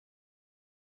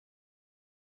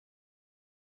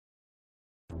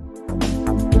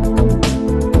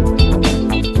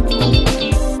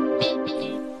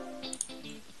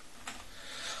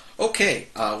Okay,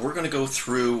 we're going to go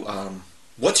through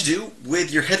what to do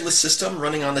with your headless system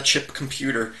running on the chip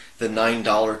computer, the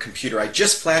 $9 computer. I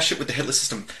just flashed it with the headless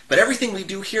system, but everything we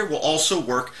do here will also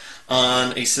work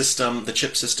on a system, the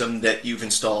chip system that you've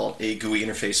installed a GUI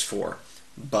interface for.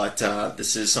 But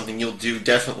this is something you'll do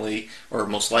definitely, or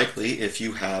most likely, if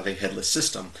you have a headless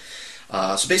system.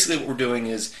 So basically what we're doing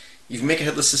is, you make a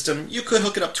headless system, you could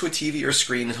hook it up to a TV or a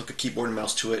screen and hook a keyboard and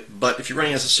mouse to it, but if you're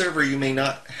running as a server, you may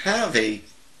not have a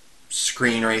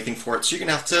screen or anything for it, so you're going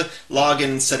to have to log in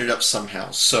and set it up somehow.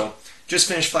 So just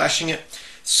finished flashing it.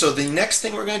 So the next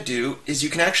thing we're going to do is you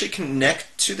can actually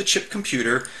connect to the chip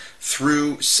computer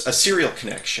through a serial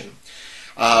connection,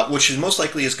 which is most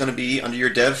likely is going to be under your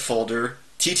dev folder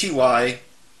TTY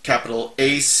capital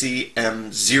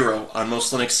ACM0 on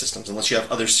most Linux systems, unless you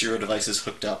have other serial devices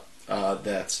hooked up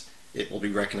that it will be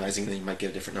recognizing, then you might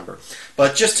get a different number.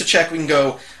 But just to check, we can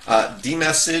go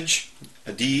dmessage,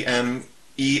 DMESG,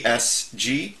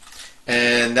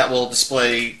 and that will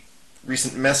display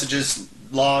recent messages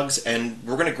logs, and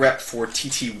we're going to grep for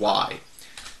TTY.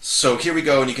 So here we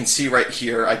go, and you can see right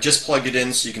here, I just plugged it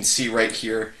in so you can see right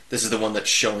here, this is the one that's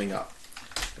showing up.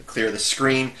 Clear the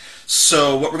screen.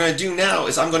 So what we're going to do now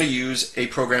is I'm going to use a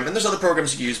program, and there's other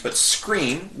programs you use, but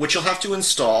Screen, which you'll have to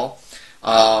install,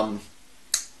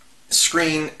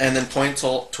 Screen, and then point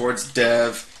towards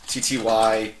dev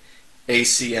TTY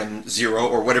ACM0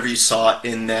 or whatever you saw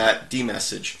in that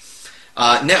dmessage.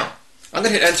 Now, I'm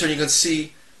going to hit enter and you can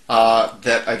see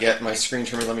that I get my screen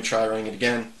trimmer. Let me try running it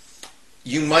again.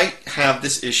 You might have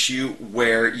this issue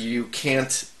where you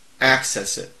can't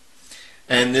access it,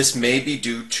 and this may be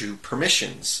due to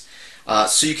permissions.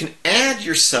 So you can add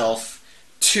yourself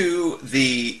to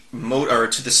the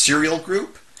serial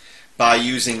group by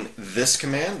using this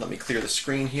command. Let me clear the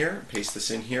screen here, paste this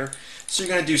in here. So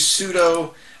you're going to do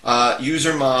sudo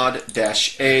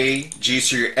usermod-a-g,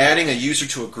 so you're adding a user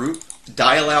to a group,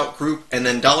 dial out group, and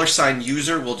then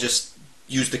 $user will just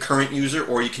use the current user,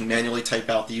 or you can manually type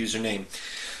out the username.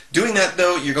 Doing that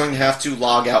though, you're going to have to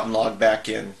log out and log back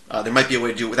in. There might be a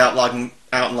way to do it without logging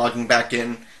out and logging back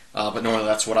in, but normally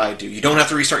that's what I do. You don't have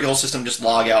to restart your whole system, just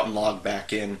log out and log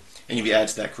back in, and you'll be added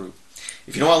to that group.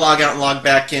 If you don't want to log out and log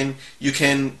back in, you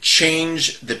can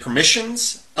change the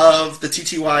permissions of the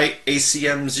TTY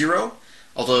ACM0,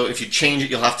 although if you change it,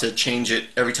 you'll have to change it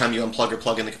every time you unplug or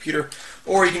plug in the computer,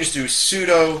 or you can just do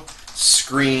sudo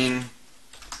screen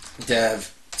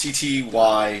dev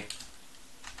TTY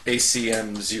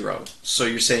ACM0. So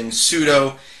you're saying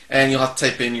sudo, and you'll have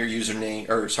to type in your username,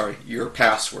 or sorry, your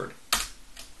password.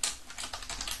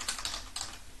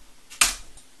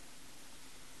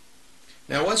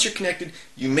 Now once you're connected,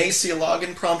 you may see a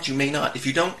login prompt, you may not. If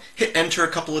you don't, hit enter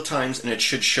a couple of times and it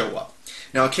should show up.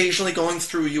 Now occasionally going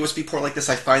through a USB port like this,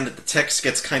 I find that the text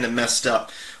gets kind of messed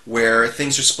up, where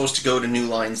things are supposed to go to new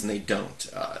lines and they don't,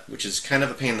 which is kind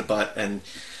of a pain in the butt, and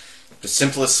the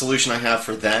simplest solution I have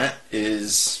for that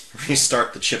is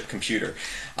restart the chip computer.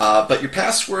 But your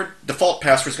password, default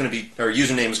password is going to be, or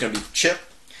username is going to be chip,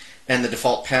 and the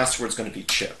default password is going to be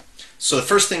chip. So the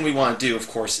first thing we want to do, of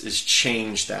course, is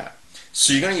change that.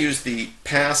 So you're going to use the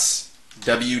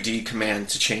passwd command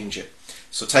to change it.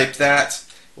 So type that,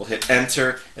 we'll hit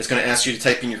enter. It's going to ask you to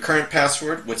type in your current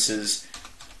password, which is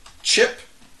chip,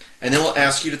 and then we'll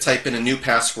ask you to type in a new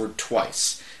password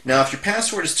twice. Now if your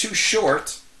password is too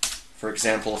short, for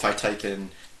example, if I type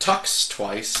in tux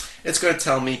twice, it's going to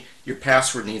tell me your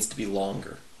password needs to be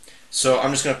longer. So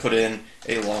I'm just going to put in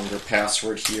a longer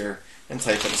password here and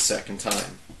type it a second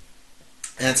time.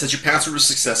 And it says your password was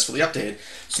successfully updated.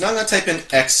 So now I'm going to type in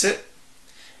exit,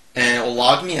 and it will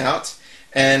log me out.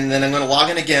 And then I'm going to log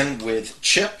in again with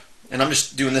chip, and I'm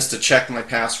just doing this to check my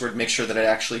password, make sure that it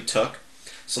actually took.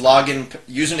 So log in,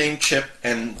 username, chip,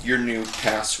 and your new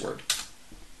password.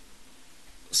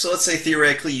 So let's say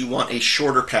theoretically you want a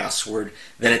shorter password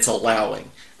than it's allowing.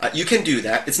 You can do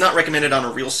that. It's not recommended on a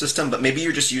real system, but maybe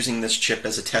you're just using this chip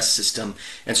as a test system,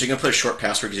 and so you're going to put a short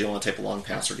password because you don't want to type a long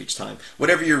password each time.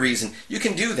 Whatever your reason, you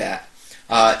can do that.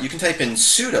 You can type in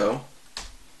sudo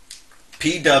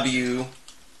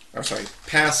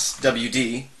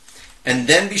passwd, and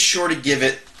then be sure to give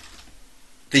it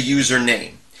the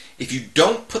username. If you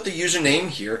don't put the username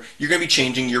here, you're going to be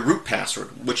changing your root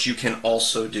password, which you can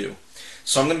also do.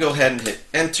 So I'm going to go ahead and hit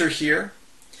enter here,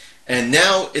 and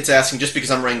now it's asking, just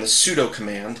because I'm running the sudo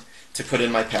command, to put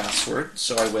in my password,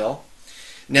 so I will.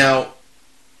 Now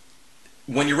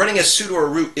when you're running a sudo or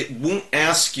root, it won't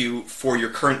ask you for your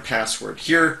current password.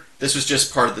 Here this was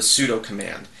just part of the sudo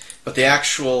command, but the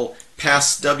actual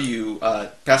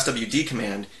passwd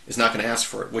command is not going to ask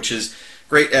for it, which is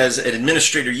great. As an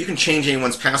administrator, you can change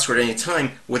anyone's password at any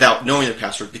time without knowing their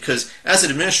password, because as an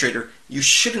administrator, you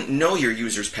shouldn't know your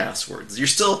user's passwords. You're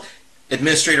still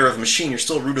administrator of a machine, you're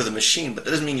still root of the machine, but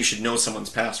that doesn't mean you should know someone's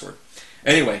password.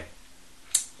 Anyway,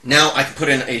 now I can put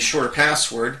in a shorter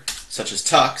password, such as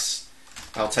tux.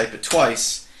 I'll type it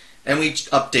twice, and we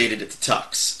updated it to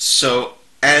tux. So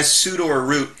as sudo or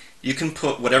root, you can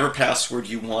put whatever password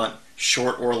you want,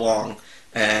 short or long,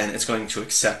 and it's going to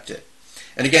accept it.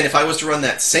 And again, if I was to run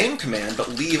that same command but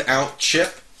leave out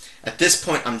chip, at this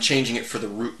point I'm changing it for the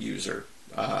root user.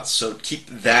 So keep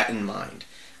that in mind.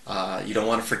 You don't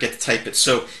want to forget to type it.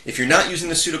 So if you're not using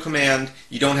the sudo command,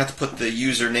 you don't have to put the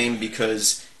username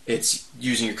because it's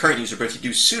using your current user. But if you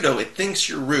do sudo, it thinks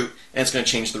you're root, and it's going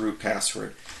to change the root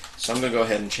password. So I'm going to go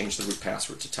ahead and change the root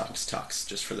password to tux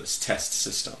just for this test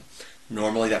system.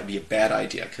 Normally that would be a bad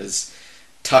idea because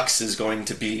tux is going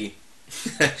to be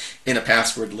in a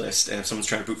password list, and if someone's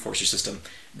trying to brute force your system,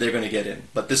 they're going to get in.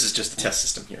 But this is just a test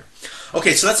system here.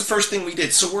 Okay, so that's the first thing we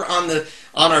did. So we're on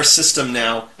our system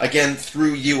now, again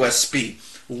through USB.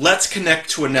 Let's connect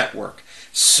to a network.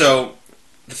 So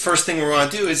the first thing we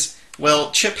want to do is,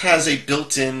 well, Chip has a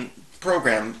built-in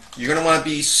program. You're going to want to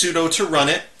be sudo to run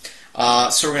it.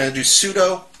 So we're going to do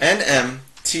sudo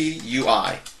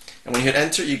nmtui. And when you hit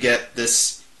enter, you get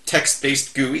this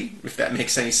text-based GUI, if that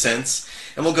makes any sense.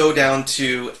 And we'll go down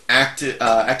to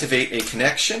activate a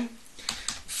connection.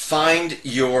 Find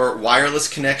your wireless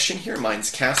connection here.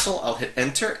 Mine's Castle. I'll hit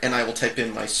enter, and I will type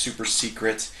in my super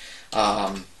secret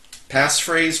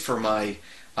passphrase for my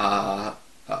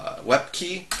WEP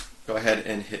key. Go ahead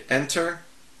and hit enter.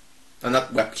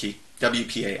 Not WEP key,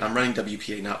 WPA. I'm running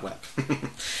WPA, not WEP.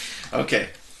 Okay,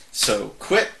 so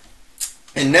quit.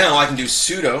 And now I can do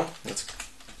sudo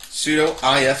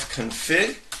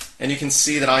ifconfig, and you can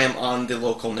see that I am on the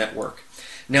local network.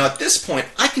 Now at this point,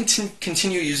 I can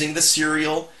continue using the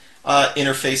serial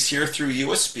interface here through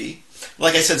USB.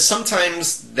 Like I said,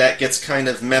 sometimes that gets kind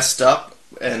of messed up,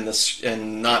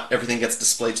 and not everything gets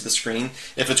displayed to the screen.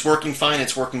 If it's working fine,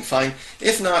 it's working fine.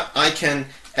 If not, I can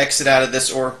exit out of this,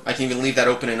 or I can even leave that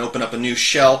open and open up a new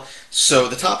shell. So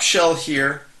the top shell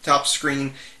here, top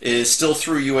screen, is still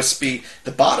through USB.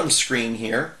 The bottom screen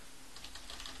here,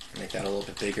 make that a little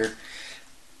bit bigger,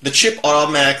 the chip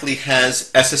automatically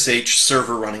has SSH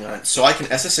server running on it. So I can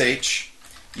SSH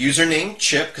username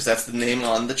chip, because that's the name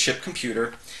on the chip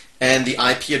computer, and the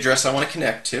IP address I want to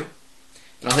connect to.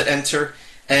 And I'll hit enter.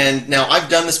 And now I've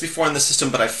done this before on the system,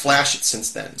 but I've flashed it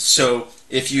since then. So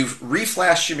if you've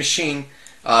reflashed your machine,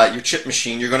 your chip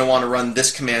machine, you're going to want to run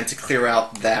this command to clear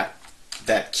out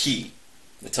that key.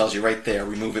 It tells you right there,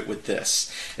 remove it with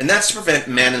this. And that's to prevent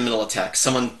man-in-the-middle attacks,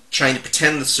 someone trying to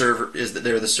pretend the server is that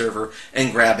they're the server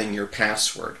and grabbing your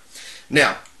password.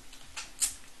 Now,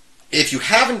 if you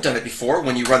haven't done it before,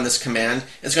 when you run this command,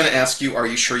 it's going to ask you, are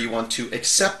you sure you want to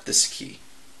accept this key?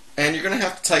 And you're going to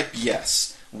have to type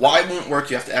yes. Why won't work?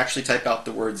 You have to actually type out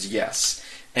the words yes.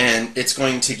 And it's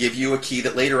going to give you a key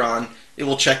that later on it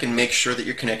will check and make sure that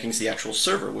you're connecting to the actual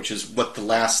server, which is what the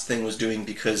last thing was doing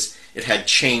because it had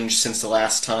changed since the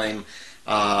last time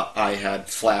I had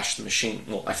flashed the machine.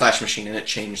 Well, I flashed the machine and it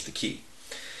changed the key.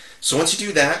 So once you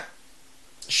do that,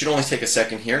 it should only take a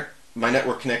second here. My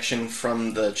network connection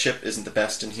from the chip isn't the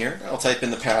best in here. I'll type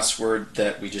in the password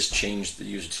that we just changed the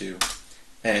user to,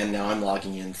 and now I'm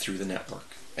logging in through the network.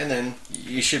 And then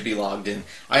you should be logged in.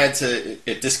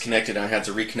 It disconnected, and I had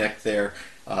to reconnect there.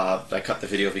 I cut the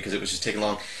video because it was just taking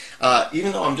long.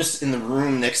 Even though I'm just in the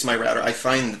room next to my router, I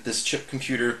find that this chip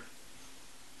computer,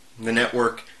 the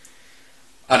network,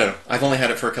 I don't know, I've only had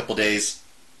it for a couple days.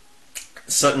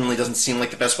 Suddenly doesn't seem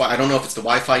like the best. I don't know if it's the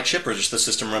Wi-Fi chip or just the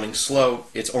system running slow.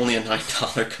 It's only a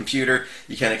 $9 computer.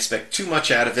 You can't expect too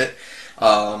much out of it.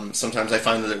 Sometimes I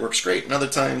find that it works great, and other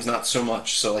times not so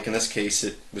much. So like in this case,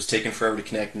 it was taking forever to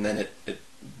connect, and then it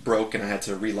broke, and I had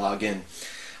to re-log in.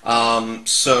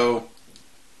 So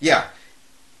yeah,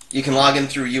 you can log in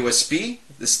through USB,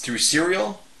 through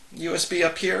serial USB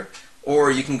up here,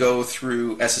 or you can go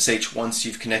through SSH once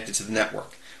you've connected to the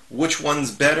network. Which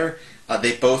one's better?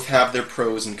 They both have their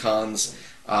pros and cons.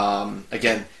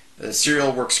 Again, the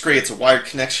serial works great. It's a wired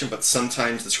connection, but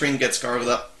sometimes the screen gets garbled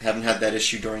up. Haven't had that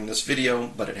issue during this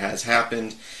video, but it has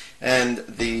happened. And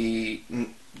the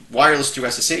wireless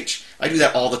through SSH, I do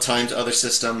that all the time to other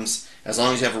systems. As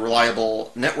long as you have a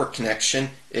reliable network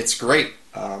connection, it's great.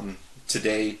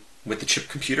 Today, with the chip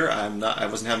computer, I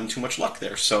wasn't having too much luck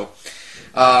there. So,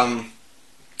 I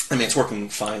mean, it's working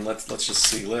fine. Let's just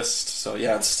see list. So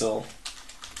yeah, it's still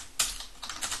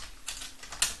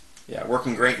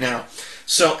working great now.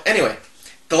 So anyway,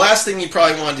 the last thing you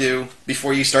probably want to do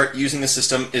before you start using the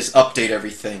system is update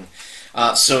everything.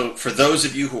 So for those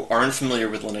of you who aren't familiar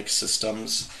with Linux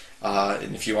systems,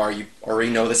 and if you are, you already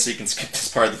know this, so you can skip this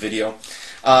part of the video.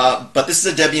 But this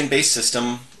is a Debian-based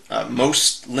system.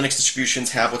 Most Linux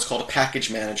distributions have what's called a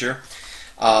package manager.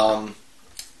 Yep.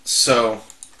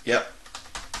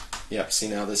 See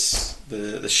now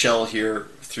the shell here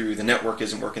through the network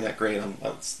isn't working that great. I'm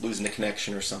losing a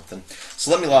connection or something.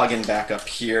 So let me log in back up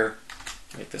here.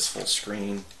 Make this full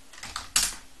screen.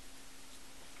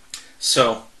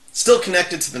 So still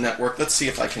connected to the network. Let's see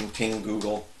if I can ping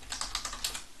Google.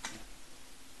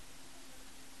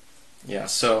 Yeah,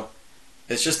 so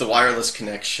it's just the wireless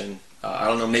connection. I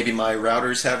don't know, maybe my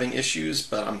router's having issues,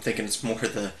 but I'm thinking it's more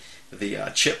the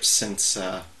chips, since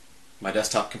my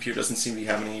desktop computer doesn't seem to be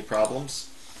having any problems.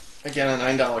 Again, a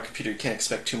 $9 computer, you can't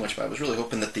expect too much, but I was really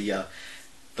hoping that the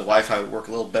Wi-Fi would work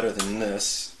a little better than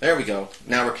this. There we go.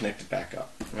 Now we're connected back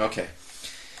up. Okay.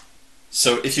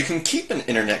 So if you can keep an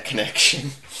internet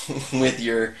connection with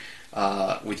your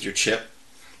chip,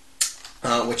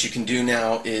 what you can do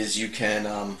now is you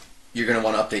can you're going to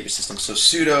want to update your system. So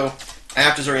sudo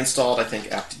apt is already installed. I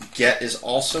think apt-get is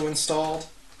also installed,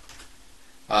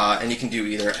 and you can do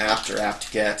either apt or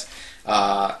apt-get.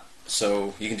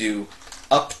 So you can do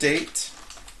update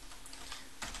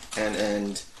and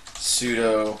then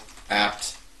sudo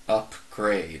apt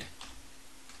upgrade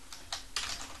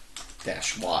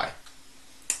 -y.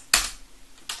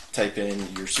 Type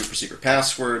in your super secret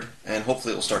password, and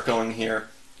hopefully it will start going here,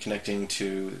 connecting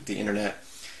to the internet.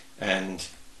 And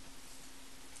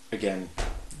again,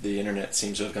 the internet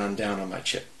seems to have gone down on my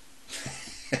chip.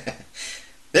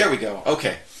 There we go.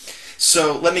 Okay,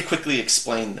 so let me quickly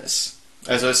explain this.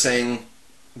 As I was saying,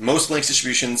 most Linux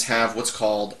distributions have what's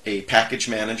called a package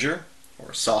manager,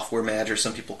 or software manager,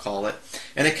 some people call it,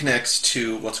 and it connects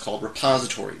to what's called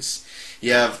repositories.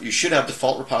 You should have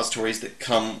default repositories that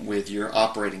come with your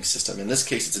operating system. In this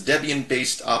case, it's a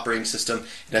Debian-based operating system.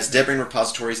 It has Debian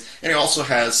repositories, and it also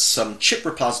has some chip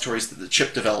repositories that the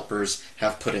chip developers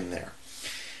have put in there.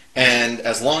 And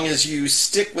as long as you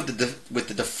stick with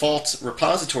the default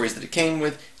repositories that it came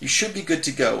with, you should be good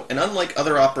to go. And unlike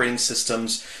other operating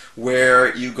systems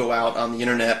where you go out on the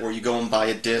internet or you go and buy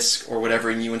a disk or whatever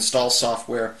and you install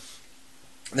software,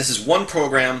 this is one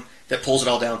program that pulls it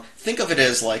all down. Think of it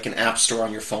as like an app store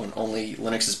on your phone, only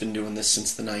Linux has been doing this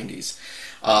since the 90s.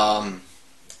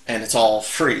 And it's all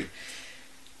free.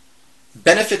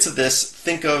 Benefits of this,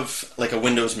 think of like a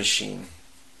Windows machine.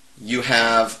 You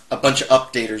have a bunch of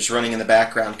updaters running in the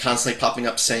background, constantly popping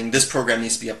up saying this program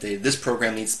needs to be updated, this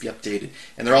program needs to be updated,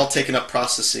 and they're all taking up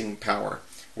processing power.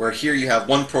 Where here you have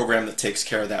one program that takes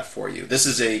care of that for you. This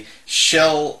is a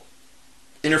shell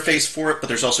interface for it, but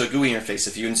there's also a GUI interface.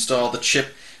 If you install the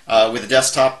chip with a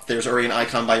desktop, there's already an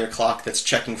icon by your clock that's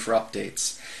checking for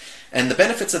updates. And the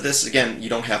benefits of this, again, you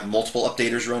don't have multiple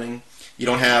updaters running. You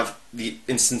don't have the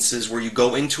instances where you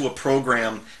go into a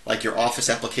program like your Office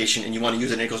application and you want to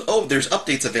use it and it goes, oh, there's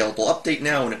updates available, update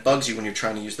now, and it bugs you when you're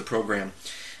trying to use the program.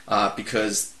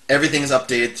 Because everything is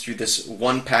updated through this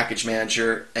one package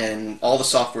manager, and all the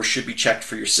software should be checked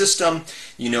for your system.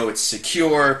 You know it's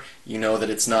secure, you know that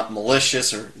it's not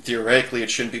malicious, or theoretically it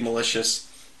shouldn't be malicious.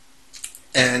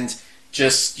 And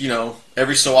just,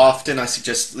 every so often, I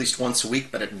suggest at least once a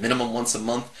week, but at minimum once a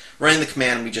month, running the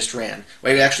command we just ran.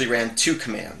 We actually ran two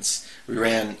commands. We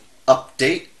ran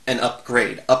update and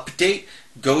upgrade. Update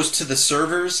goes to the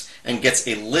servers and gets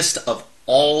a list of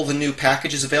all the new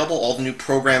packages available, all the new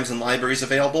programs and libraries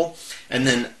available, and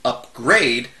then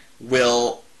upgrade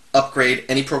will upgrade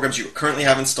any programs you currently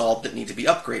have installed that need to be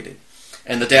upgraded.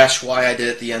 And the -y I did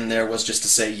at the end there was just to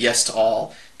say yes to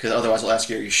all, because otherwise it'll ask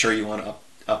you, are you sure you want to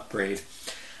upgrade?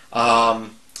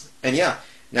 And yeah,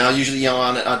 now usually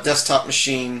on a desktop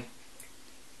machine,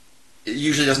 it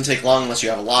usually doesn't take long unless you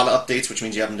have a lot of updates, which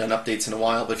means you haven't done updates in a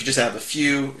while. But if you just have a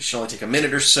few, it should only take a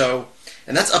minute or so.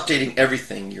 And that's updating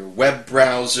everything: your web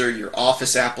browser, your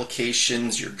Office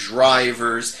applications, your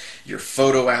drivers, your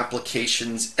photo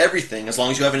applications, everything, as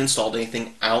long as you haven't installed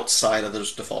anything outside of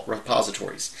those default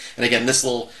repositories. And again, this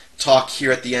little talk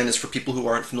here at the end is for people who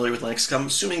aren't familiar with Linux. I'm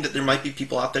assuming that there might be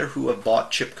people out there who have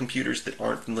bought chip computers that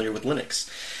aren't familiar with Linux.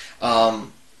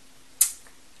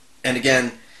 And again,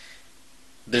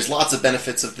 there's lots of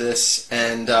benefits of this,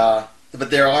 and but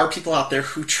there are people out there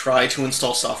who try to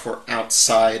install software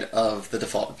outside of the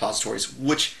default repositories,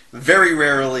 which very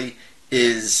rarely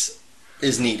is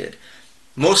needed.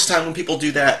 Most of the time when people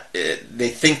do that,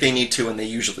 they think they need to, and they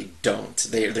usually don't.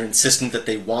 They're insistent that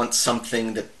they want something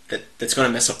that's going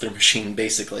to mess up their machine,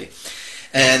 basically.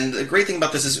 And the great thing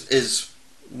about this is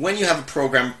when you have a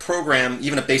program,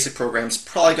 even a basic program, is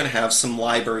probably going to have some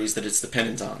libraries that it's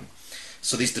dependent on.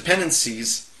 So these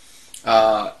dependencies,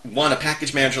 a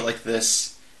package manager like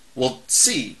this will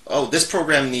see, oh, this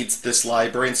program needs this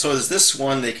library, and so does this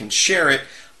one. They can share it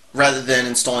rather than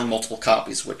installing multiple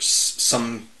copies, which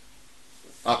some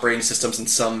operating systems and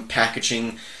some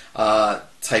packaging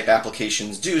type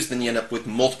applications do. So then you end up with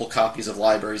multiple copies of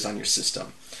libraries on your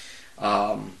system.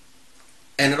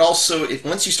 And it also,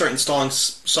 once you start installing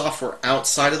software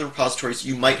outside of the repositories,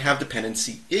 you might have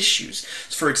dependency issues.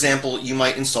 So for example, you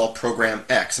might install Program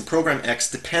X, and Program X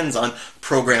depends on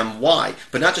Program Y,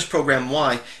 but not just Program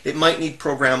Y. It might need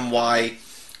Program Y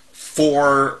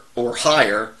 4 or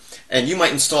higher, and you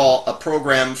might install a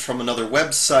program from another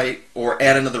website or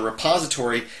add another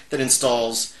repository that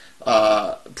installs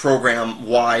Program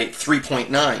Y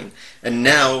 3.9, and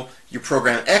now your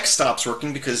Program X stops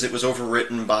working because it was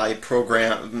overwritten by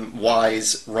Program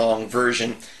Y's wrong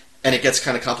version, and it gets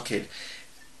kind of complicated.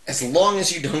 As long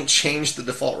as you don't change the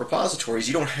default repositories,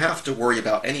 you don't have to worry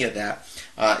about any of that.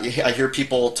 I hear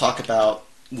people talk about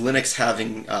Linux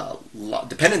having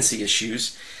dependency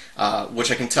issues,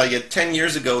 which I can tell you 10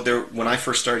 years ago, when I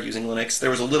first started using Linux,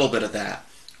 there was a little bit of that.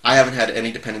 I haven't had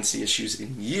any dependency issues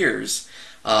in years.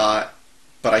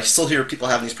 But I still hear people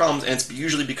having these problems, and it's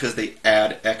usually because they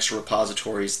add extra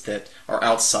repositories that are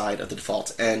outside of the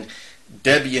default. And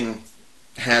Debian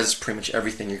has pretty much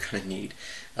everything you're going to need.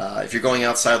 If you're going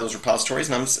outside of those repositories,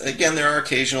 and again, there are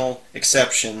occasional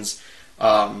exceptions,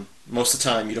 most of the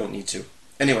time you don't need to.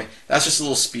 Anyway, that's just a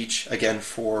little speech, again,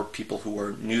 for people who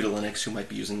are new to Linux, who might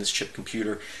be using this chip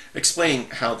computer, explaining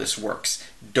how this works.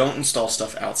 Don't install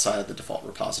stuff outside of the default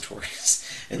repositories,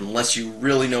 unless you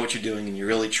really know what you're doing and you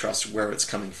really trust where it's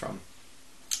coming from.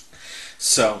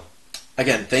 So,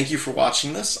 again, thank you for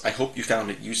watching this. I hope you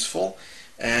found it useful.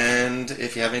 And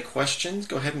if you have any questions,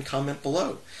 go ahead and comment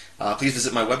below. Please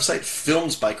visit my website,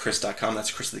 filmsbychris.com. That's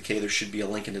Chris with a K. There should be a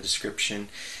link in the description.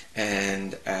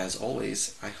 And as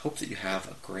always, I hope that you have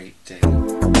a great day.